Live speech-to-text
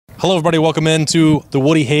Hello, everybody. Welcome into the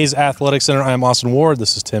Woody Hayes Athletic Center. I'm Austin Ward.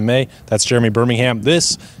 This is Tim May. That's Jeremy Birmingham.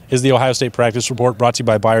 This is the Ohio State Practice Report brought to you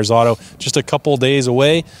by Byers Auto. Just a couple days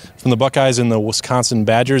away from the Buckeyes and the Wisconsin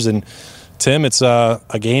Badgers. And, Tim, it's a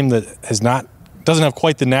game that doesn't have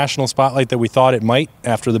quite the national spotlight that we thought it might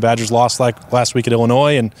after the Badgers lost last week at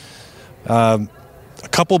Illinois. And a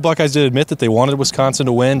couple Buckeyes did admit that they wanted Wisconsin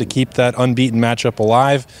to win to keep that unbeaten matchup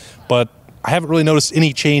alive. But I haven't really noticed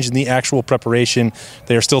any change in the actual preparation.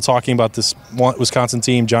 They are still talking about this Wisconsin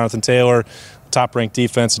team, Jonathan Taylor, top-ranked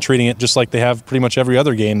defense, and treating it just like they have pretty much every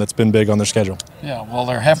other game that's been big on their schedule. Yeah, well,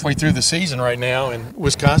 they're halfway through the season right now, and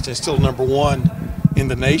Wisconsin is still number one in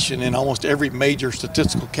the nation in almost every major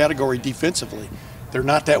statistical category defensively. They're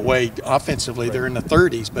not that way offensively. They're in the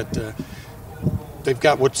 30s, but they've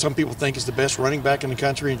got what some people think is the best running back in the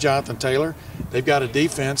country in Jonathan Taylor. They've got a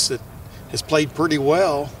defense that has played pretty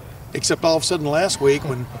well, except all of a sudden last week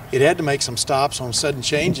when it had to make some stops on sudden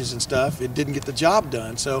changes and stuff, it didn't get the job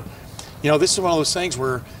done. So, this is one of those things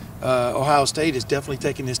where Ohio State is definitely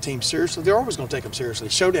taking this team seriously. They're always going to take them seriously.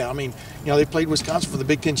 Showdown. I mean, they played Wisconsin for the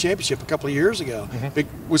Big Ten Championship a couple of years ago.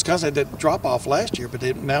 Wisconsin had that drop-off last year, but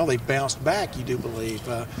now they've bounced back, you do believe.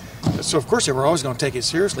 So, of course, they were always going to take it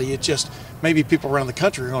seriously. It's just maybe people around the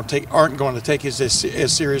country aren't going to take it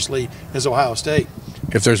as seriously as Ohio State.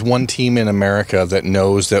 If there's one team in America that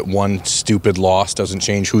knows that one stupid loss doesn't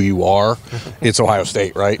change who you are, it's Ohio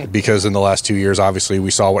State, right? Because in the last 2 years, obviously,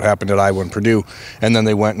 we saw what happened at Iowa and Purdue, and then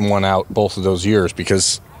they went and won out both of those years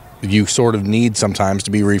because you sort of need sometimes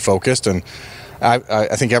to be refocused. And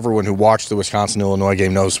I think everyone who watched the Wisconsin-Illinois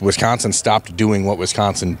game knows Wisconsin stopped doing what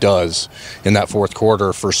Wisconsin does in that fourth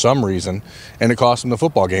quarter for some reason, and it cost them the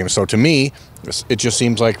football game. So to me, it just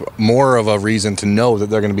seems like more of a reason to know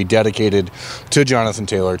that they're going to be dedicated to Jonathan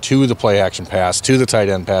Taylor, to the play-action pass, to the tight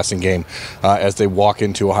end passing game as they walk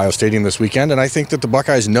into Ohio Stadium this weekend. And I think that the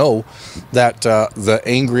Buckeyes know that the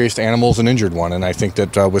angriest animal is an injured one, and I think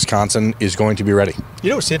that Wisconsin is going to be ready.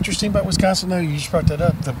 What's interesting about Wisconsin, though? You just brought that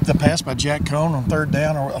up. The pass by Jack Cohn on third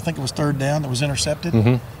down, or I think it was third down, that was intercepted.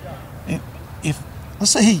 If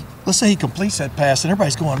Let's say he completes that pass, and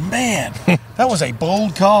everybody's going, man, that was a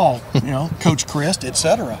bold call, Coach Christ, et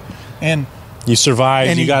cetera. And you survived,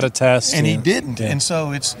 and you got a test. And he didn't. Yeah. And so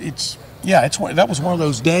that was one of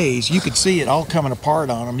those days. You could see it all coming apart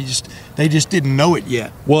on them. They just didn't know it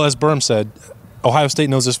yet. Well, as Berm said, Ohio State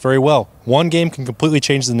knows this very well. One game can completely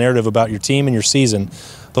change the narrative about your team and your season.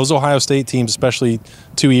 Those Ohio State teams, especially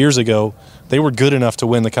 2 years ago, they were good enough to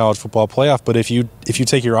win the college football playoff. But if you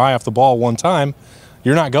take your eye off the ball one time,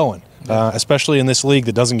 you're not going, especially in this league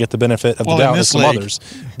that doesn't get the benefit of the doubt as some others.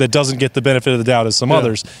 That doesn't get the benefit of the doubt as some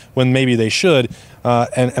others when maybe they should.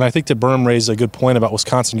 And I think that Berm raised a good point about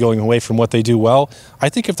Wisconsin going away from what they do well. I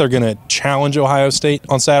think if they're going to challenge Ohio State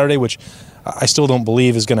on Saturday, which I still don't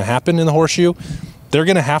believe is going to happen in the Horseshoe, they're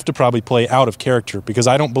going to have to probably play out of character because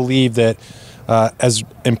I don't believe that as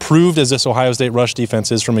improved as this Ohio State rush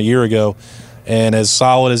defense is from a year ago, and as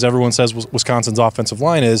solid as everyone says Wisconsin's offensive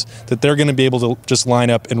line is, that they're going to be able to just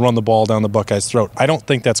line up and run the ball down the Buckeyes' throat. I don't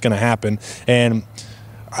think that's going to happen. And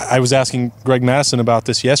I was asking Greg Madison about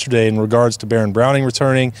this yesterday in regards to Baron Browning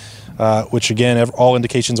returning, which, again, all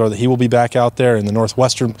indications are that he will be back out there in the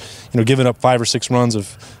Northwestern, giving up 5 or 6 runs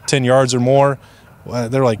of 10 yards or more.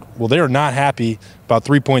 They're like, well, they are not happy about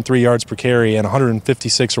 3.3 yards per carry and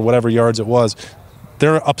 156 or whatever yards it was.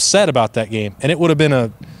 They're upset about that game, and it would have been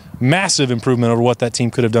a massive improvement over what that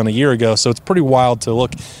team could have done a year ago. So it's pretty wild to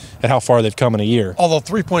look at how far they've come in a year. Although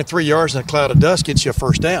 3.3 yards in a cloud of dust gets you a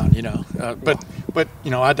first down, But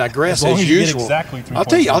I digress as usual. Exactly I'll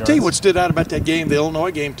tell you what stood out about that game, the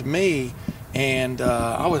Illinois game, to me. And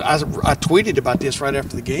I tweeted about this right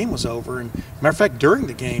after the game was over. And matter of fact, during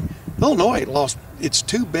the game, Illinois lost its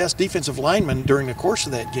 2 best defensive linemen during the course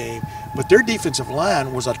of that game. But their defensive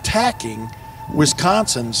line was attacking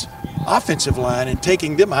Wisconsin's offensive line and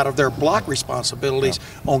taking them out of their block responsibilities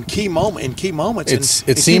in key moments.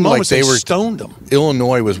 It seemed like they were stoned them.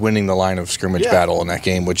 Illinois was winning the line of scrimmage battle in that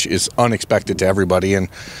game, which is unexpected to everybody. And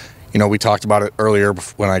we talked about it earlier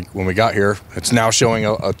when we got here. It's now showing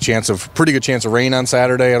a pretty good chance of rain on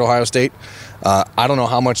Saturday at Ohio State. I don't know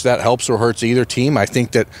how much that helps or hurts either team. I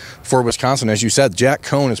think that for Wisconsin, as you said, Jack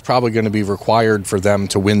Cohn is probably going to be required for them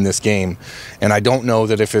to win this game. And I don't know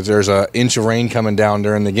that if there's an inch of rain coming down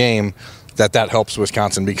during the game, that helps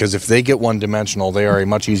Wisconsin, because if they get one-dimensional, they are a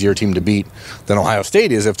much easier team to beat than Ohio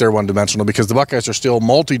State is if they're one-dimensional, because the Buckeyes are still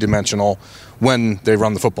multi-dimensional when they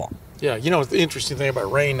run the football. Yeah, the interesting thing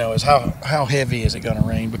about rain, though, is how heavy is it going to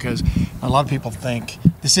rain? Because a lot of people think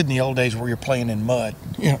this isn't the old days where you're playing in mud,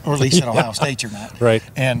 or at least at Ohio State you're not. Right.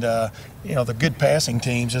 And the good passing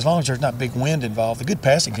teams, as long as there's not big wind involved, the good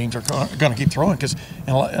passing teams are going to keep throwing because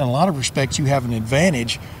in a lot of respects you have an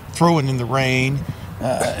advantage throwing in the rain.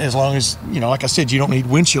 As long as, like I said, you don't need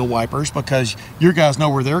windshield wipers because your guys know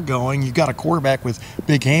where they're going. You've got a quarterback with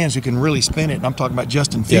big hands who can really spin it. And I'm talking about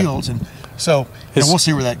Justin Fields. And so we'll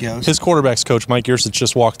see where that goes. His quarterback's coach, Mike Yurcich,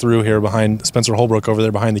 just walked through here behind Spencer Holbrook over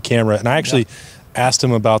there behind the camera. And I actually asked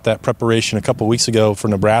him about that preparation a couple of weeks ago for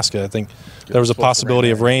Nebraska. I think there was a possibility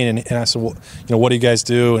of rain. And I said, well, what do you guys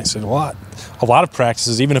do? And he said, well, a lot of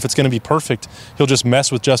practices, even if it's going to be perfect, he'll just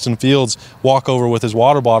mess with Justin Fields, walk over with his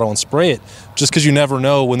water bottle and spray it, just because you never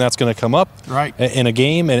know when that's going to come up in a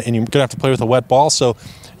game, and you're going to have to play with a wet ball. So,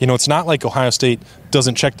 it's not like Ohio State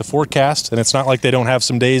doesn't check the forecast, and it's not like they don't have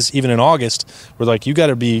some days, even in August, where, you got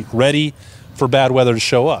to be ready for bad weather to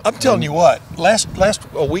show up. I'm telling you what,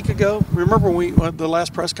 a week ago, remember the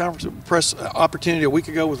last press opportunity a week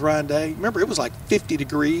ago with Ryan Day? Remember, it was like 50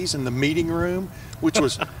 degrees in the meeting room, which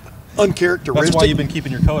was uncharacteristic. That's why you've been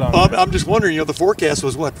keeping your coat on. I'm just wondering, the forecast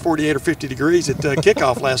was 48 or 50 degrees at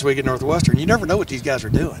kickoff last week at Northwestern. You never know what these guys are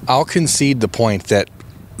doing. I'll concede the point that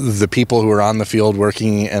the people who are on the field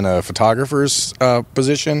working in a photographer's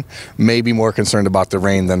position may be more concerned about the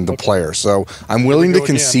rain than the player. So I'm willing to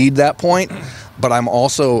concede that point, but I'm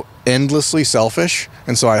also endlessly selfish,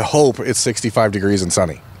 and so I hope it's 65 degrees and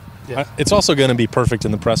sunny. Yeah. It's also going to be perfect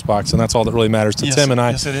in the press box, and that's all that really matters to Tim and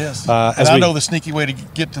I. Yes, it is. I know the sneaky way to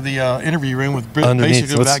get to the interview room with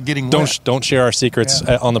basically without getting wet. Don't share our secrets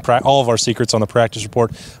on all of our secrets on the practice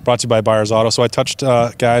report. Brought to you by Byers Auto. So I touched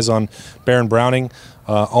guys on Baron Browning.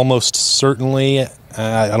 Almost certainly,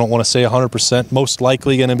 I don't want to say 100%, most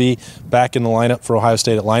likely going to be back in the lineup for Ohio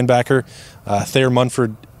State at linebacker. Thayer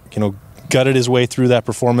Munford, gutted his way through that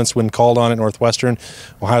performance when called on at Northwestern.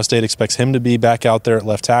 Ohio State expects him to be back out there at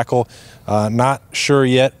left tackle. Not sure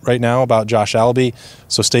yet right now about Josh Alaby,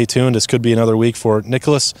 so stay tuned. This could be another week for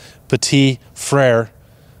Nicholas Petit-Frere.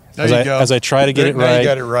 As I try to get it right. You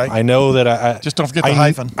got it right. I know that I just don't forget the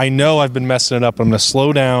hyphen. I know I've been messing it up. I'm going to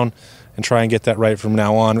slow down and try and get that right from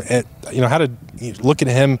now on. How to look at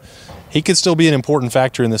him. He could still be an important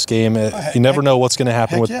factor in this game. You never know what's going to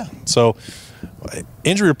happen So,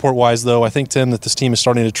 injury report-wise, though, I think, Tim, that this team is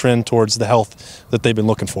starting to trend towards the health that they've been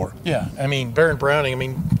looking for. Yeah, Baron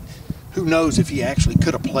Browning, who knows if he actually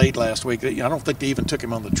could have played last week. I don't think they even took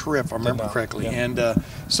him on the trip, if I remember correctly. Yeah. And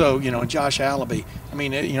and Josh Alaby,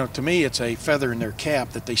 to me it's a feather in their cap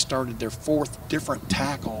that they started their fourth different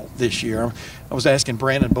tackle this year. I was asking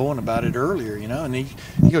Brandon Bowen about it earlier, and he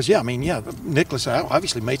goes, Nicholas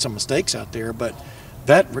obviously made some mistakes out there, but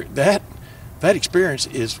that experience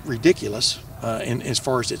is ridiculous as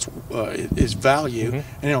far as its value.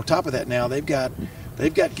 Mm-hmm. And on top of that, now they've got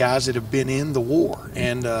guys that have been in the war,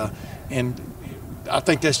 and I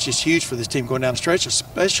think that's just huge for this team going down the stretch,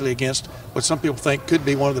 especially against what some people think could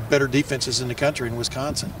be one of the better defenses in the country in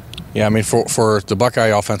Wisconsin. Yeah, for the Buckeye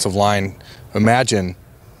offensive line, imagine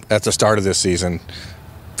at the start of this season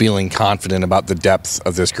feeling confident about the depth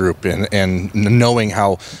of this group and knowing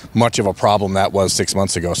how much of a problem that was 6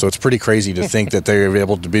 months ago. So it's pretty crazy to think that they were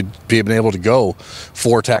able to be able to go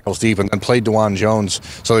 4 tackles deep and played DeJuan Jones.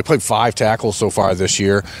 So they played 5 tackles so far this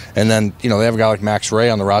year. And then, they have a guy like Max Ray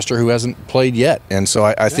on the roster who hasn't played yet. And so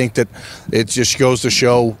I think that it just goes to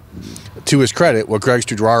show, to his credit, what Greg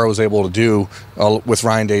Studraro was able to do with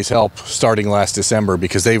Ryan Day's help starting last December,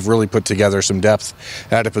 because they've really put together some depth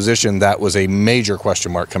at a position that was a major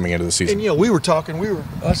question mark coming into the season. And,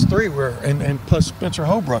 us three were, and plus Spencer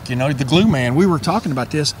Holbrook, the glue man, we were talking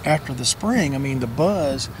about this after the spring. The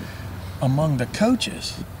buzz among the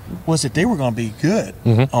coaches was that they were going to be good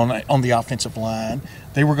on the offensive line.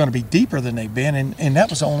 They were going to be deeper than they've been, and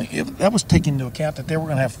that was taking into account that they were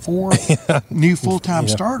going to have 4 new full-time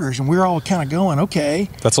starters, and we were all kind of going, okay.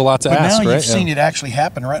 That's a lot to ask, right? But now you've seen it actually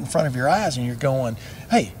happen right in front of your eyes, and you're going,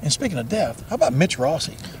 hey, and speaking of depth, how about Mitch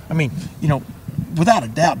Rossi? Without a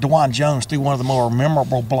doubt, DeJuan Jones threw one of the more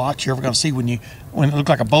memorable blocks you're ever going to see when it looked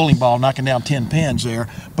like a bowling ball knocking down 10 pins there.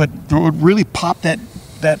 But what really popped that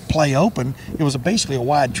play open, it was basically a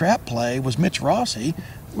wide trap play, was Mitch Rossi.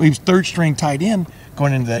 He was third-string tight end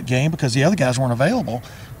going into that game because the other guys weren't available.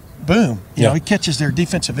 Boom. He catches their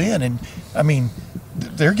defensive end, and,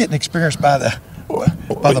 they're getting experienced by the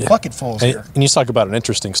bucketfuls here. And you talk about an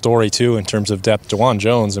interesting story, too, in terms of depth. DeJuan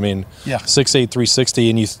Jones, 6'8", 360,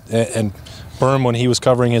 and Berm, when he was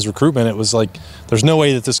covering his recruitment, it was like, there's no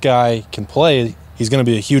way that this guy can play. He's going to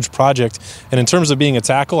be a huge project. And in terms of being a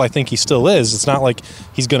tackle, I think he still is. It's not like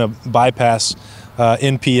he's going to bypass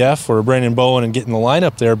NPF or Brandon Bowen and get in the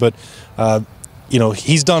lineup there. But,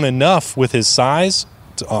 he's done enough with his size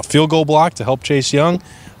missed a field goal block to help Chase Young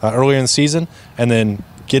earlier in the season, and then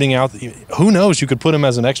getting out. Who knows? You could put him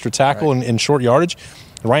as an extra tackle in short yardage.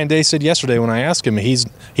 Ryan Day said yesterday when I asked him, he's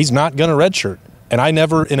not going to redshirt. And I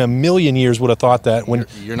never in a million years would have thought that. When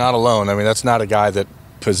you're not alone. I mean, that's not a guy that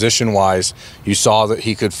position-wise you saw that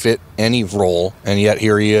he could fit any role, and yet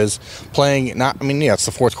here he is playing. It's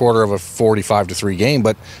the fourth quarter of a 45-3 game,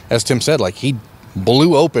 but as Tim said, like, he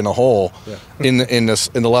blew open a hole in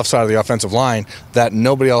the left side of the offensive line that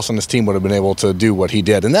nobody else on this team would have been able to do what he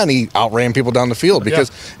did. And then he outran people down the field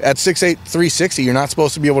because at 6'8", 360, you're not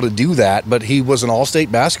supposed to be able to do that, but he was an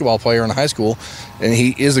all-state basketball player in high school, and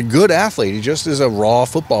he is a good athlete. He just is a raw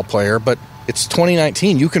football player, but it's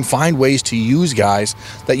 2019. You can find ways to use guys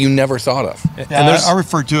that you never thought of. Yeah, I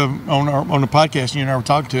referred to him on the podcast. You and I were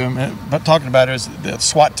talking to him, but talking about it as the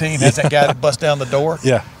SWAT team has that guy that busts down the door.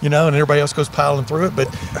 Yeah, and everybody else goes piling through it. But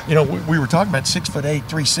we were talking about 6'8",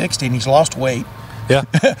 360, and he's lost weight. Yeah,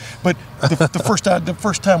 but the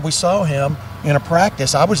first time we saw him in a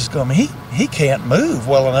practice, I was just going, he can't move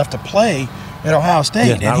well enough to play at Ohio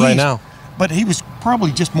State. Yeah, not right now. But he was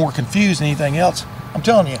probably just more confused than anything else. I'm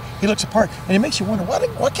telling you, he looks apart, and it makes you wonder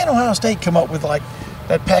why can't Ohio State come up with like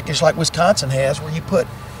that package like Wisconsin has, where you put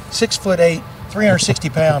 6'8",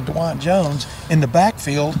 360-pound DeJuan Jones in the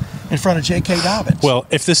backfield in front of J.K. Dobbins. Well,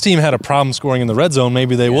 if this team had a problem scoring in the red zone,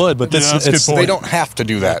 maybe they would. But they don't have to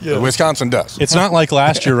do that. Yeah. Wisconsin does. It's not like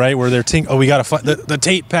last year, right, where they're we got to find the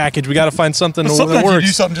Tate package. We got to find something that sometimes works. you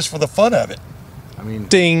do something just for the fun of it. I mean,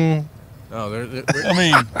 ding. Oh, the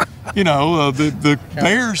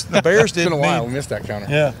Bears. The Bears did. It's been a while. We missed that counter.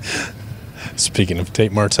 Yeah. Speaking of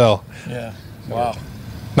Tate Martell. Yeah. Wow.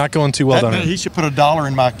 Not going too well down here. He should put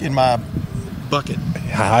 $1 in my bucket.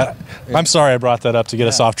 I'm sorry I brought that up to get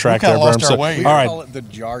us off track there, Berm. So, all right. Call it the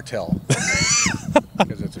jar tell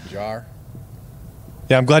because it's a jar.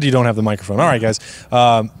 Yeah, I'm glad you don't have the microphone. All right, guys.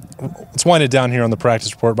 Let's wind it down here on the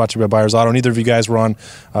practice report brought to you by Byers Auto. Neither of you guys were on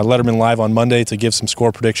Letterman Live on Monday to give some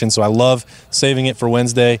score predictions, so I love saving it for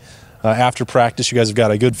Wednesday after practice. You guys have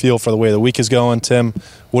got a good feel for the way the week is going. Tim,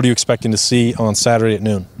 what are you expecting to see on Saturday at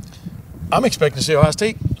noon? I'm expecting to see Ohio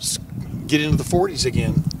State get into the 40s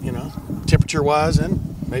again, temperature-wise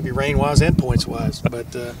and maybe rain-wise and points-wise.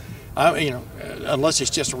 But, unless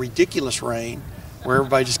it's just a ridiculous rain where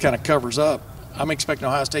everybody just kind of covers up, I'm expecting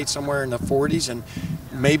Ohio State somewhere in the 40s, and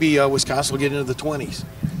maybe Wisconsin will get into the 20s.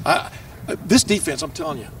 This defense, I'm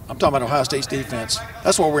telling you, I'm talking about Ohio State's defense.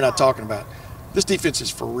 That's what we're not talking about. This defense is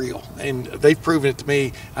for real, and they've proven it to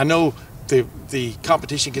me. I know the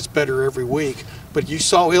competition gets better every week, but you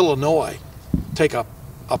saw Illinois take a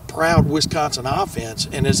proud Wisconsin offense,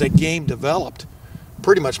 and as that game developed,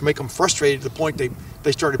 pretty much make them frustrated to the point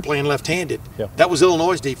they started playing left-handed. Yeah. That was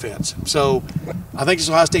Illinois' defense. So I think this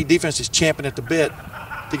Ohio State defense is champing at the bit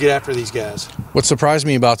to get after these guys. What surprised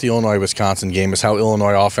me about the Illinois-Wisconsin game is how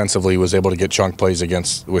Illinois offensively was able to get chunk plays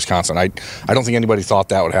against Wisconsin. I don't think anybody thought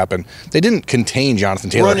that would happen. They didn't contain Jonathan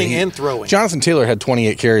Taylor. Running and throwing. Jonathan Taylor had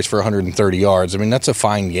 28 carries for 130 yards. I mean, that's a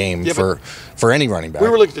fine game for any running back. We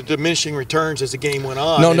were looking at diminishing returns as the game went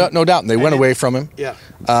on. No doubt. And they went away from him. Yeah.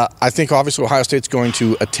 I think, obviously, Ohio State's going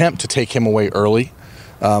to attempt to take him away early.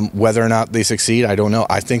 Whether or not they succeed, I don't know.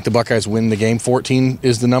 I think the Buckeyes win the game. 14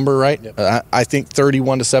 is the number, right? Yep. I think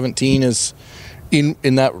 31-17 is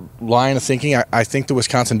in that line of thinking. I think the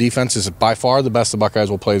Wisconsin defense is by far the best the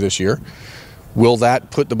Buckeyes will play this year. Will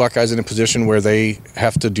that put the Buckeyes in a position where they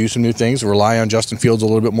have to do some new things, rely on Justin Fields a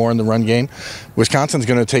little bit more in the run game? Wisconsin's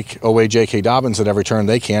going to take away J.K. Dobbins at every turn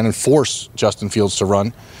they can and force Justin Fields to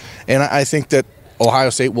run. And I think that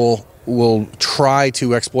Ohio State will try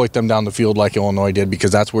to exploit them down the field like Illinois did,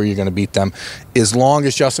 because that's where you're going to beat them. As long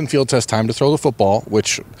as Justin Fields has time to throw the football,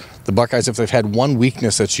 which the Buckeyes, if they've had one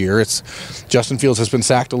weakness this year, it's Justin Fields has been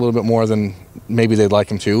sacked a little bit more than maybe they'd like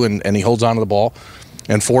him to, and he holds on to the ball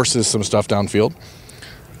and forces some stuff downfield.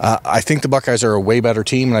 I think the Buckeyes are a way better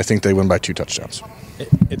team, and I think they win by 2 touchdowns.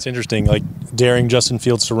 It's interesting, like daring Justin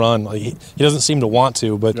Fields to run. Like, he doesn't seem to want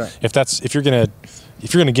to, but right. if you're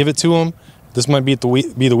gonna give it to him, this might be the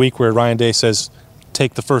week where Ryan Day says,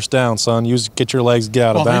 "Take the first down, son. Get your legs, get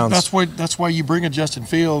out of bounds." That's why you bring a Justin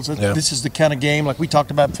Fields. Yeah. This is the kind of game like we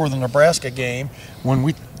talked about before the Nebraska game, when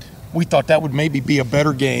we thought that would maybe be a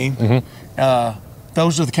better game. Mm-hmm.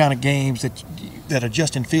 Those are the kind of games that a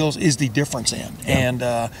Justin Fields is the difference in, and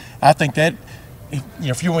I think that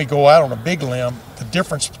if you want to go out on a big limb, the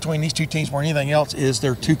difference between these two teams more than anything else is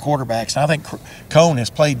their 2 quarterbacks. And I think Cone has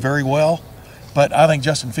played very well, but I think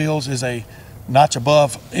Justin Fields is a notch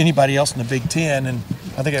above anybody else in the Big Ten, and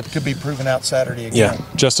I think it could be proven out Saturday again. Yeah,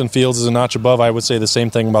 Justin Fields is a notch above. I would say the same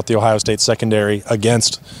thing about the Ohio State secondary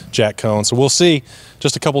against Jack Cone. So we'll see.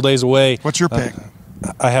 Just a couple days away. What's your pick?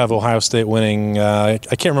 I have Ohio State winning. I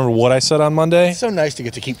can't remember what I said on Monday. It's so nice to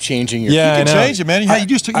get to keep changing your. Yeah, You I can know. change it, man. You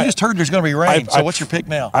just heard there's going to be rain. So what's your pick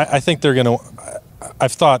now? I think they're going to.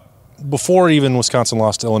 I've thought before even Wisconsin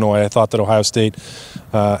lost to Illinois, I thought that Ohio State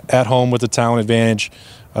at home with the talent advantage.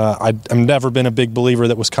 I've never been a big believer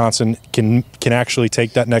that Wisconsin can actually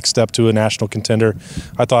take that next step to a national contender.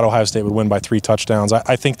 I thought Ohio State would win by 3 touchdowns.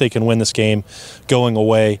 I think they can win this game going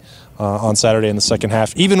away on Saturday in the second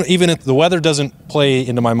half. Even if the weather doesn't play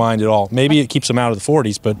into my mind at all. Maybe it keeps them out of the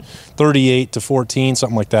 40s, but 38-14,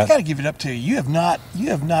 something like that. I got to give it up to you. You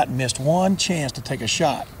have not missed one chance to take a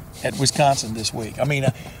shot at Wisconsin this week. I mean,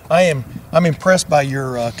 I'm impressed by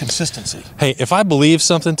your consistency. Hey, if I believe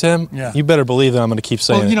something, Tim, you better believe that I'm going to keep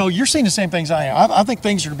saying Well, it. you're seeing the same things I am. I think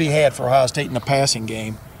things are to be had for Ohio State in the passing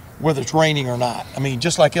game, whether it's raining or not. I mean,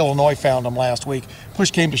 just like Illinois found them last week,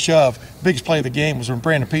 push came to shove. Biggest play of the game was when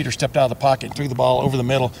Brandon Peters stepped out of the pocket and threw the ball over the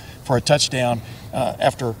middle for a touchdown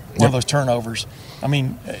after one of those turnovers. I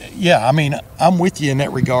mean, I'm with you in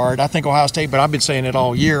that regard. I think Ohio State, but I've been saying it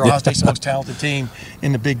all year, Ohio State's the most talented team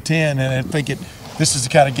in the Big Ten, and I think this is the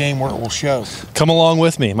kind of game where it will show. Come along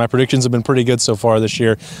with me. My predictions have been pretty good so far this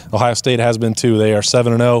year. Ohio State has been too. They are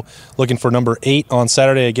 7-0, looking for number 8 on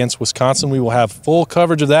Saturday against Wisconsin. We will have full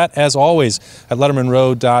coverage of that, as always, at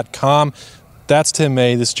LettermanRow.com. That's Tim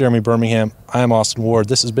May. This is Jeremy Birmingham. I am Austin Ward.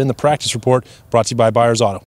 This has been the Practice Report, brought to you by Byers Auto.